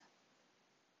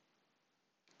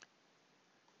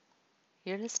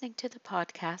You're listening to the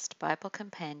podcast Bible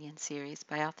Companion series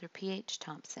by author P.H.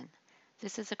 Thompson.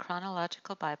 This is a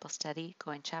chronological Bible study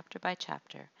going chapter by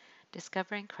chapter,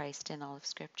 discovering Christ in all of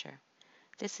Scripture.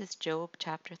 This is Job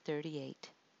chapter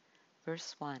 38,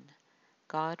 verse 1.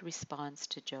 God responds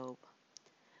to Job.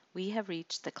 We have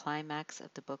reached the climax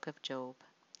of the book of Job.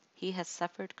 He has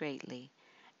suffered greatly,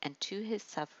 and to his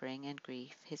suffering and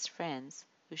grief his friends,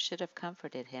 who should have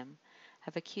comforted him,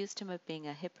 have accused him of being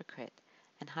a hypocrite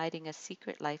and hiding a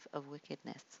secret life of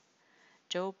wickedness.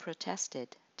 Job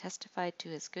protested, testified to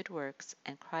his good works,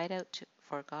 and cried out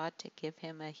for God to give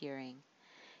him a hearing.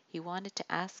 He wanted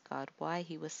to ask God why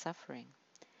he was suffering.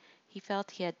 He felt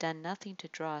he had done nothing to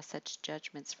draw such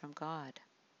judgments from God.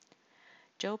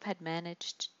 Job had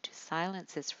managed to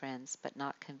silence his friends but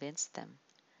not convince them.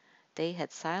 They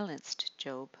had silenced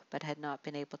Job but had not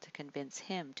been able to convince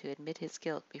him to admit his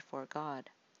guilt before God.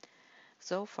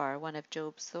 So far, one of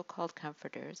Job's so-called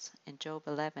comforters, in Job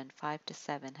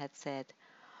 11:5-7, had said,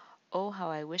 "Oh, how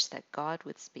I wish that God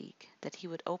would speak, that he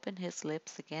would open his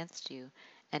lips against you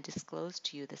and disclose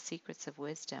to you the secrets of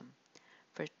wisdom.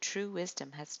 For true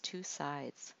wisdom has two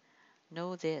sides.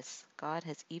 Know this, God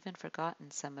has even forgotten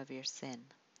some of your sin."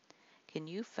 Can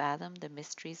you fathom the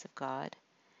mysteries of God?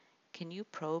 Can you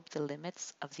probe the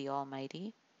limits of the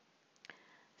Almighty?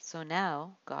 So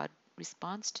now God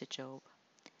responds to Job.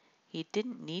 He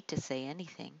didn't need to say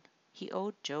anything. He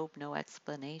owed Job no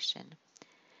explanation.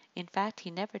 In fact, he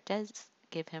never does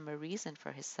give him a reason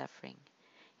for his suffering.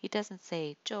 He doesn't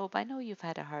say, "Job, I know you've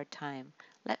had a hard time.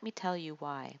 Let me tell you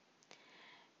why.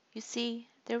 You see,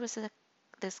 there was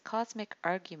this cosmic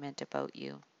argument about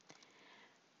you,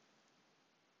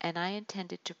 and I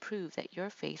intended to prove that your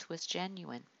faith was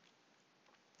genuine.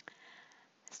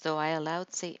 So I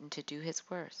allowed Satan to do his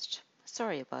worst.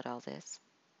 Sorry about all this."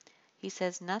 He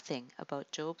says nothing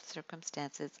about Job's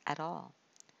circumstances at all.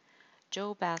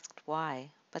 Job asked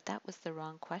why, but that was the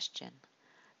wrong question.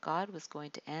 God was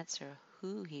going to answer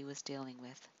who he was dealing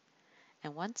with.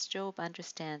 And once Job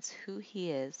understands who he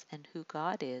is and who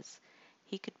God is,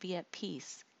 he could be at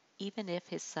peace, even if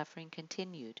his suffering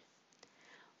continued.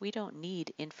 We don't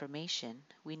need information,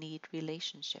 we need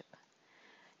relationship.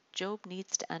 Job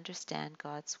needs to understand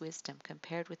God's wisdom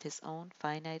compared with his own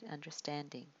finite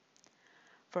understanding.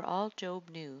 For all Job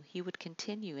knew, he would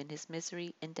continue in his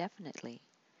misery indefinitely.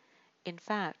 In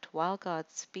fact, while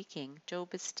God's speaking,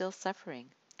 Job is still suffering,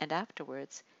 and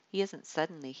afterwards, he isn't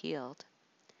suddenly healed.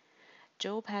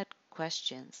 Job had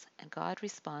questions, and God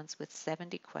responds with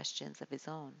 70 questions of his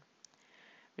own.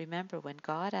 Remember, when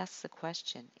God asks a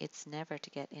question, it's never to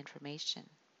get information.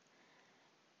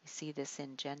 You see this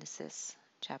in Genesis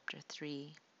chapter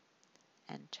 3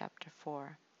 and chapter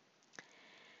 4.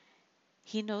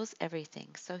 He knows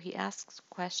everything, so he asks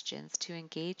questions to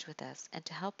engage with us and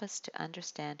to help us to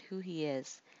understand who he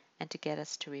is and to get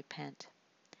us to repent.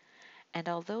 And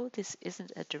although this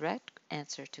isn't a direct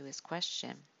answer to his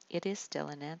question, it is still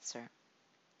an answer.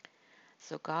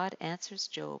 So God answers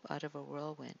Job out of a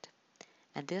whirlwind,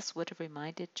 and this would have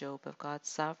reminded Job of God's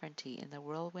sovereignty in the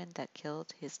whirlwind that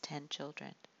killed his 10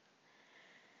 children.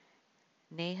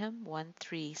 Nahum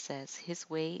 1:3 says, "His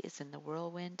way is in the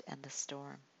whirlwind and the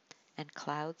storm, and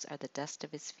clouds are the dust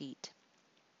of his feet."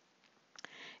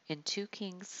 In 2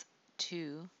 Kings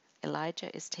 2,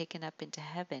 Elijah is taken up into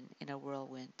heaven in a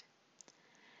whirlwind.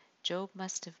 Job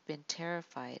must have been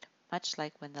terrified, much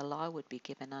like when the law would be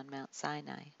given on Mount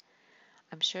Sinai.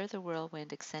 I'm sure the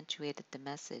whirlwind accentuated the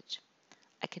message.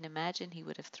 I can imagine he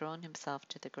would have thrown himself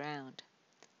to the ground.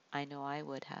 I know I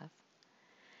would have.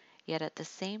 Yet at the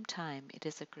same time, it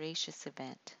is a gracious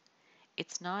event.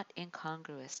 It's not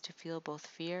incongruous to feel both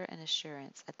fear and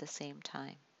assurance at the same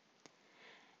time.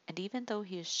 And even though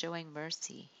he is showing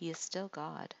mercy, he is still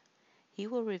God. He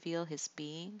will reveal his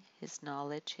being, his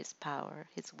knowledge, his power,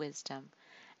 his wisdom,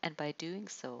 and by doing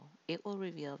so, it will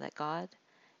reveal that God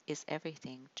is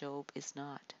everything Job is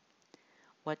not.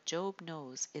 What Job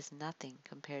knows is nothing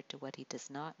compared to what he does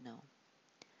not know.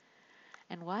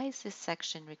 And why is this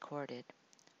section recorded?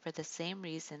 For the same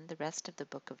reason the rest of the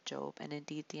book of Job, and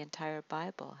indeed the entire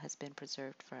Bible, has been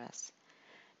preserved for us,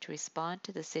 to respond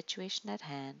to the situation at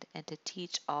hand and to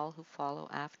teach all who follow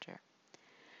after.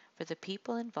 For the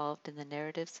people involved in the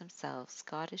narratives themselves,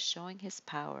 God is showing his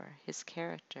power, his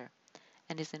character,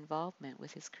 and his involvement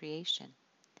with his creation.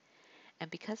 And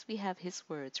because we have his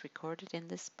words recorded in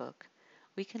this book,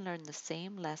 we can learn the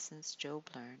same lessons Job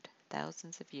learned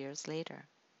thousands of years later.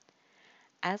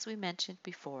 As we mentioned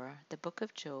before, the book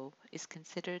of Job is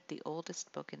considered the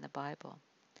oldest book in the Bible.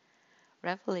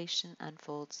 Revelation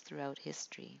unfolds throughout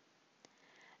history.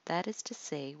 That is to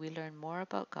say, we learn more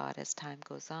about God as time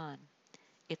goes on.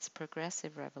 It's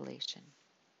progressive revelation,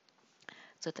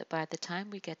 so that by the time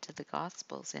we get to the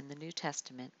Gospels in the New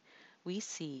Testament, we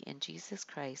see in Jesus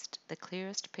Christ the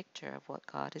clearest picture of what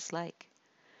God is like.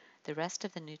 The rest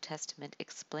of the New Testament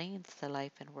explains the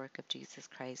life and work of Jesus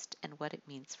Christ and what it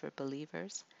means for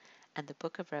believers, and the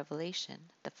book of Revelation,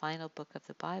 the final book of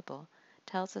the Bible,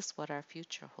 tells us what our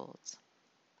future holds.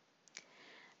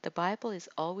 The Bible is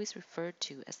always referred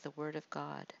to as the Word of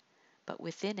God, but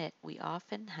within it we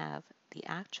often have the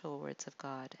actual words of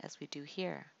God as we do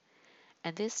here.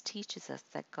 And this teaches us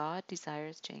that God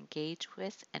desires to engage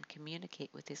with and communicate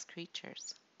with His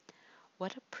creatures.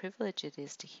 What a privilege it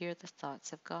is to hear the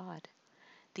thoughts of God.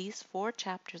 These 4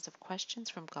 chapters of questions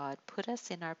from God put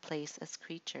us in our place as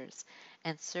creatures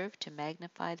and serve to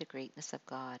magnify the greatness of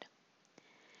God.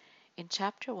 In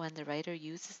chapter 1, the writer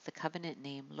uses the covenant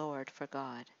name Lord for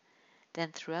God.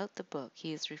 Then throughout the book,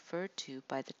 he is referred to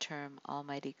by the term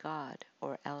Almighty God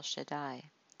or El Shaddai.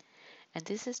 And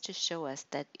this is to show us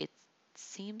that it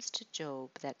seems to Job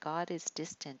that God is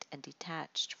distant and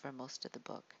detached for most of the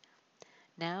book.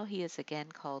 Now he is again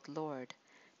called Lord,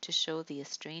 to show the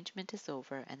estrangement is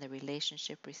over and the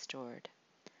relationship restored.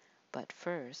 But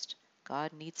first,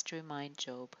 God needs to remind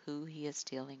Job who he is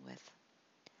dealing with.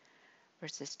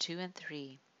 Verses 2 and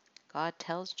 3, God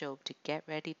tells Job to get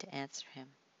ready to answer him.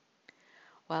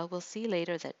 While we'll see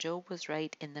later that Job was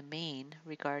right in the main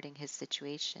regarding his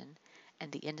situation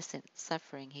and the innocent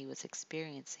suffering he was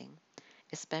experiencing,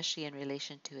 especially in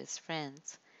relation to his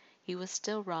friends, he was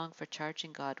still wrong for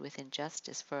charging God with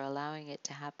injustice for allowing it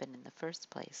to happen in the first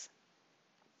place.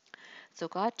 So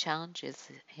God challenges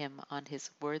him on his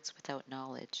words without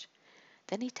knowledge.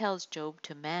 Then he tells Job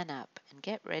to man up and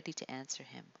get ready to answer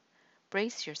him.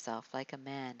 Brace yourself like a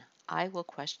man. I will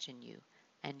question you,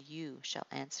 and you shall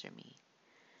answer me.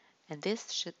 And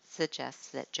this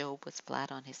suggests that Job was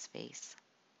flat on his face.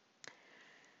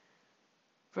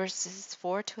 Verses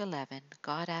 4 to 11,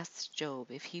 God asks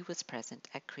Job if he was present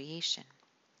at creation.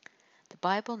 The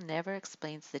Bible never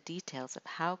explains the details of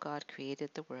how God created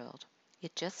the world.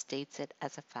 It just states it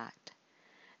as a fact.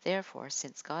 Therefore,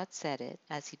 since God said it,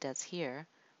 as he does here,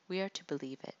 we are to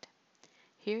believe it.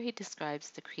 Here he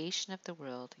describes the creation of the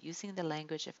world using the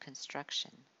language of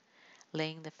construction,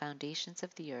 laying the foundations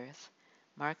of the earth,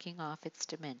 marking off its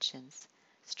dimensions,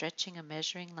 stretching a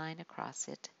measuring line across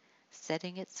it,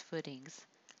 setting its footings,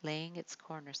 laying its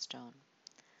cornerstone.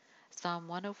 Psalm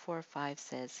 104:5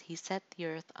 says, He set the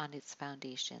earth on its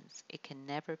foundations. It can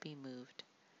never be moved.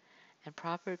 And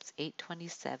Proverbs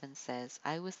 8:27 says,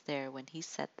 I was there when he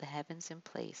set the heavens in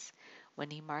place,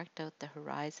 when he marked out the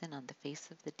horizon on the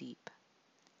face of the deep.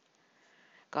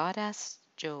 God asks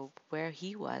Job where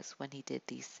he was when he did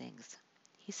these things.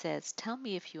 He says, Tell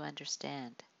me if you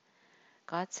understand.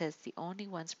 God says the only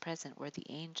ones present were the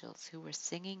angels who were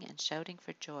singing and shouting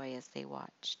for joy as they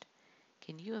watched.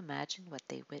 Can you imagine what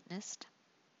they witnessed?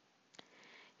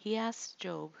 He asks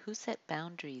Job who set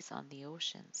boundaries on the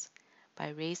oceans by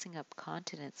raising up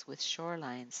continents with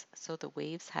shorelines so the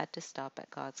waves had to stop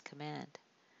at God's command.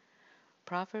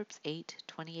 Proverbs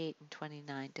 8:28 and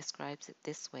 29 describes it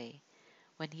this way,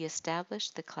 when he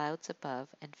established the clouds above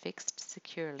and fixed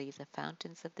securely the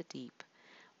fountains of the deep,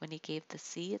 when he gave the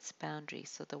sea its boundary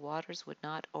so the waters would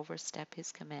not overstep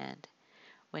his command,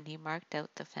 when he marked out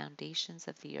the foundations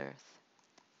of the earth.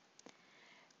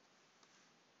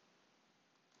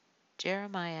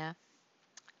 Jeremiah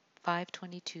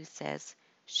 5:22 says,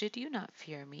 Should you not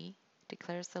fear me,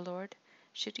 declares the Lord?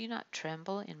 Should you not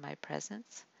tremble in my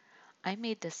presence? I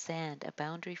made the sand a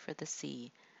boundary for the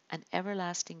sea, an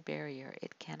everlasting barrier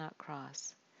it cannot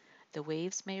cross. The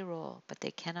waves may roll, but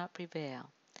they cannot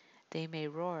prevail. They may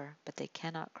roar, but they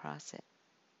cannot cross it.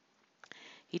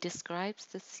 He describes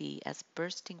the sea as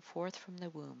bursting forth from the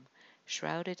womb,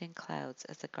 shrouded in clouds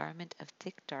as a garment of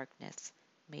thick darkness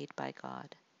made by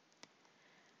God.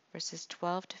 Verses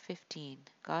 12 to 15,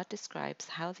 God describes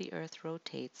how the earth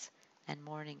rotates and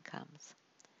morning comes.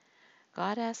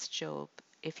 God asks Job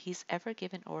if he's ever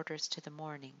given orders to the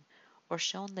morning or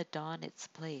shown the dawn its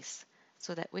place,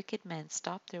 so that wicked men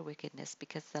stop their wickedness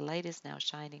because the light is now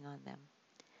shining on them.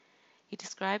 He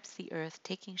describes the earth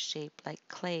taking shape like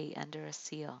clay under a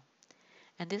seal,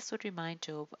 and this would remind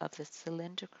Job of the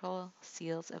cylindrical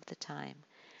seals of the time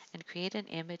and create an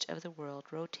image of the world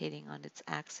rotating on its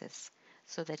axis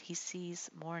so that he sees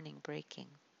morning breaking.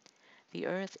 The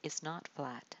earth is not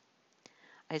flat.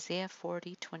 Isaiah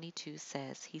 40:22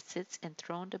 says, He sits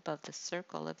enthroned above the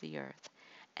circle of the earth,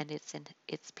 and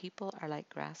its people are like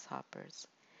grasshoppers.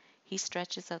 He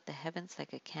stretches out the heavens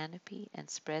like a canopy and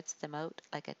spreads them out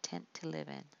like a tent to live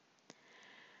in.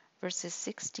 Verses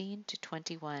 16 to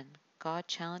 21, God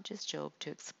challenges Job to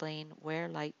explain where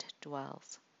light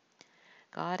dwells.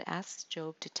 God asks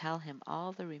Job to tell him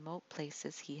all the remote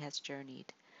places he has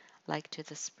journeyed, like to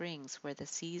the springs where the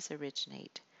seas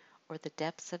originate, or the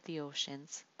depths of the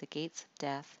oceans, the gates of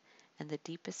death, and the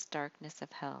deepest darkness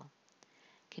of hell.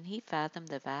 Can he fathom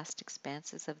the vast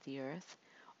expanses of the earth,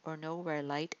 or know where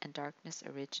light and darkness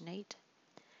originate?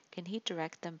 Can he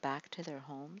direct them back to their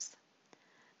homes?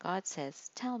 God says,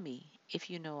 "Tell me,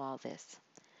 if you know all this."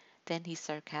 Then he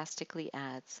sarcastically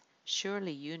adds,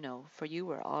 "Surely you know, for you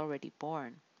were already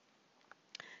born.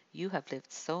 You have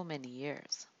lived so many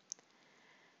years."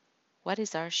 What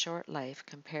is our short life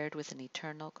compared with an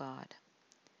eternal God?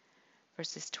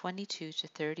 Verses 22 to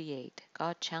 38,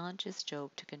 God challenges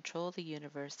Job to control the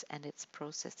universe and its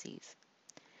processes.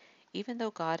 Even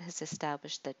though God has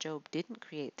established that Job didn't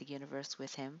create the universe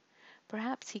with him,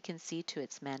 perhaps he can see to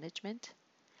its management.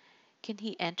 Can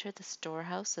he enter the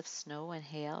storehouse of snow and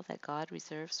hail that God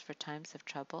reserves for times of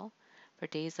trouble, for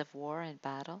days of war and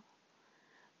battle?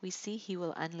 We see he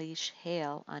will unleash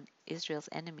hail on Israel's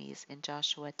enemies in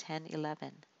Joshua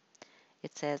 10:11.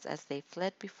 It says, "As they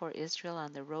fled before Israel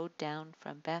on the road down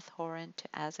from Beth Horon to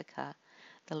Azekah,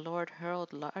 the Lord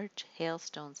hurled large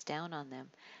hailstones down on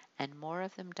them, and more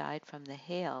of them died from the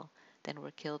hail than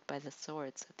were killed by the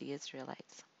swords of the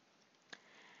Israelites."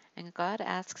 And God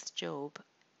asks Job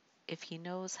if he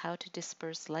knows how to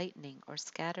disperse lightning or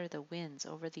scatter the winds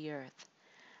over the earth,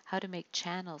 how to make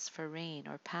channels for rain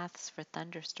or paths for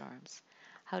thunderstorms,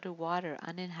 how to water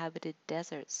uninhabited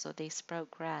deserts so they sprout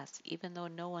grass even though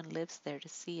no one lives there to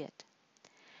see it.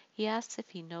 He asks if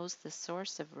he knows the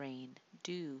source of rain,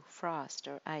 dew, frost,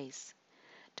 or ice.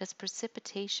 Does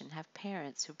precipitation have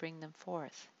parents who bring them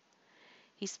forth?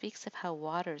 He speaks of how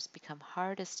waters become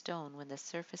hard as stone when the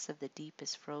surface of the deep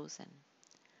is frozen.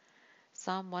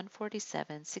 Psalm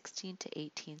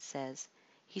 147:16-18 says,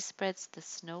 "He spreads the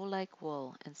snow like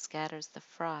wool and scatters the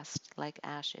frost like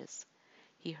ashes.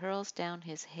 He hurls down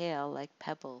his hail like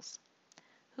pebbles.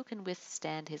 Who can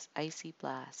withstand his icy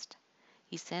blast?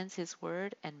 He sends his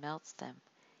word and melts them.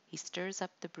 He stirs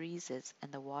up the breezes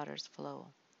and the waters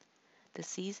flow. The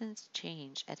seasons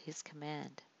change at his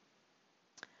command."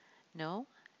 No?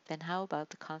 Then how about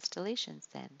the constellations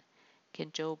then?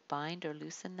 Can Job bind or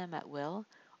loosen them at will,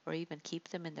 or even keep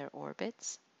them in their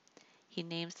orbits? He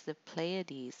names the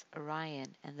Pleiades,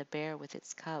 Orion, and the Bear with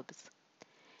its cubs.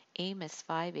 Amos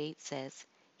 5:8 says,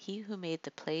 "He who made the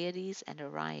Pleiades and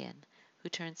Orion, who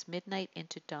turns midnight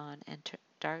into dawn and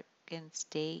darkens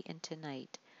day into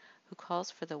night, who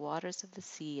calls for the waters of the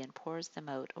sea and pours them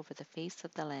out over the face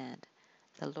of the land,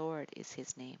 the Lord is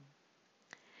his name."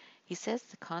 He says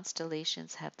the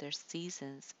constellations have their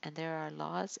seasons, and there are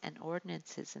laws and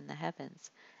ordinances in the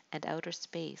heavens and outer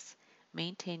space,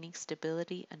 maintaining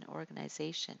stability and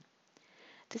organization.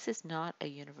 This is not a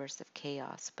universe of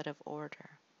chaos, but of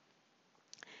order.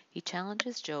 He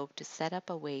challenges Job to set up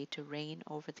a way to reign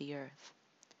over the earth.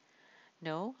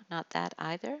 No, not that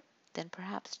either? Then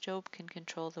perhaps Job can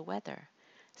control the weather,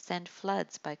 send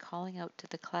floods by calling out to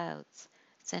the clouds,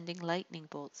 sending lightning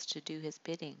bolts to do his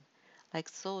bidding, like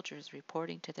soldiers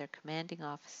reporting to their commanding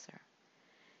officer.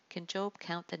 Can Job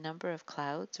count the number of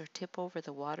clouds or tip over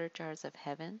the water jars of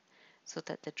heaven so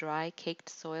that the dry, caked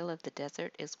soil of the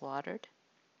desert is watered?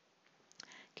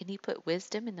 Can he put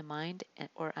wisdom in the mind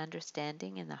or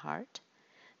understanding in the heart?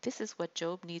 This is what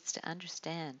Job needs to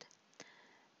understand.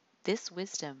 This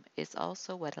wisdom is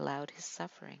also what allowed his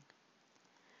suffering.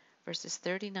 Verses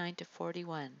 39 to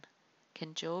 41.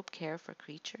 Can Job care for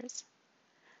creatures?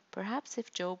 Perhaps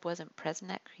if Job wasn't present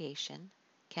at creation,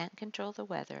 can't control the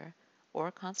weather or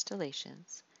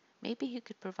constellations, maybe he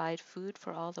could provide food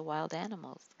for all the wild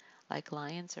animals, like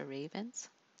lions or ravens.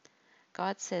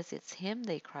 God says it's him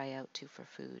they cry out to for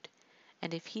food,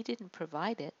 and if he didn't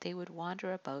provide it, they would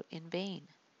wander about in vain.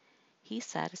 He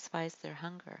satisfies their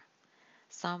hunger.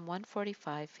 Psalm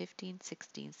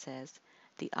 145:15-16 says,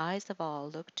 "The eyes of all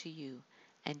look to you,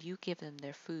 and you give them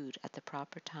their food at the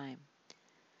proper time.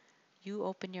 You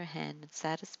open your hand and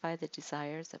satisfy the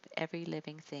desires of every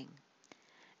living thing."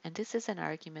 And this is an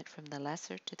argument from the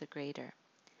lesser to the greater.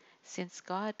 Since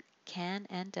God can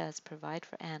and does provide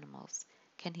for animals,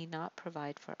 can he not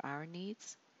provide for our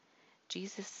needs?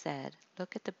 Jesus said,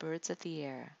 "Look at the birds of the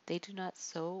air. They do not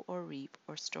sow or reap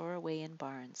or store away in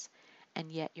barns,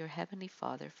 and yet your heavenly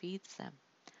Father feeds them.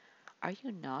 Are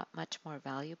you not much more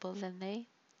valuable than they?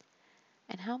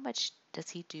 And how much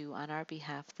does he do on our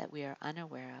behalf that we are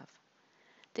unaware of?"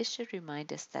 This should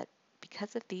remind us that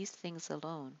because of these things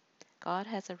alone, God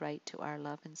has a right to our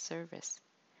love and service.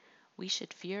 We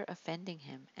should fear offending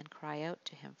him and cry out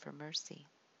to him for mercy.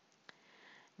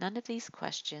 None of these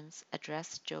questions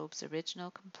address Job's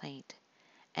original complaint,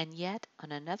 and yet,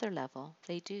 on another level,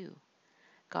 they do.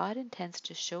 God intends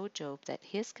to show Job that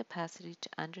his capacity to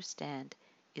understand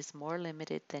is more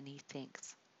limited than he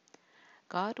thinks.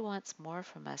 God wants more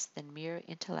from us than mere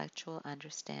intellectual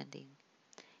understanding.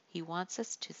 He wants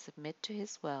us to submit to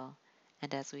his will,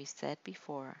 and as we've said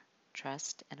before,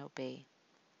 trust and obey.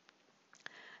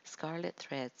 Scarlet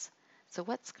Threads. So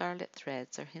what scarlet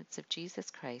threads or hints of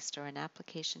Jesus Christ or an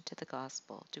application to the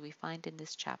gospel do we find in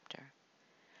this chapter?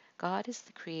 God is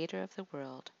the creator of the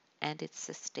world and its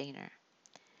sustainer.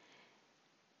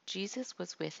 Jesus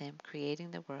was with him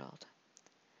creating the world.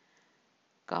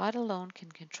 God alone can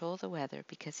control the weather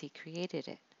because he created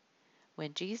it.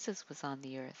 When Jesus was on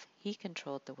the earth, he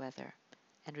controlled the weather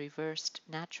and reversed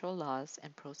natural laws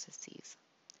and processes.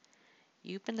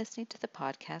 You've been listening to the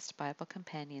podcast Bible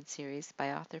Companion series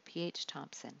by author P.H.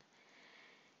 Thompson.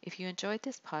 If you enjoyed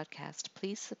this podcast,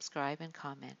 please subscribe and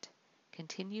comment.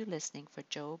 Continue listening for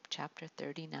Job chapter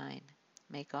 39.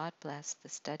 May God bless the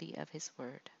study of his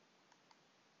word.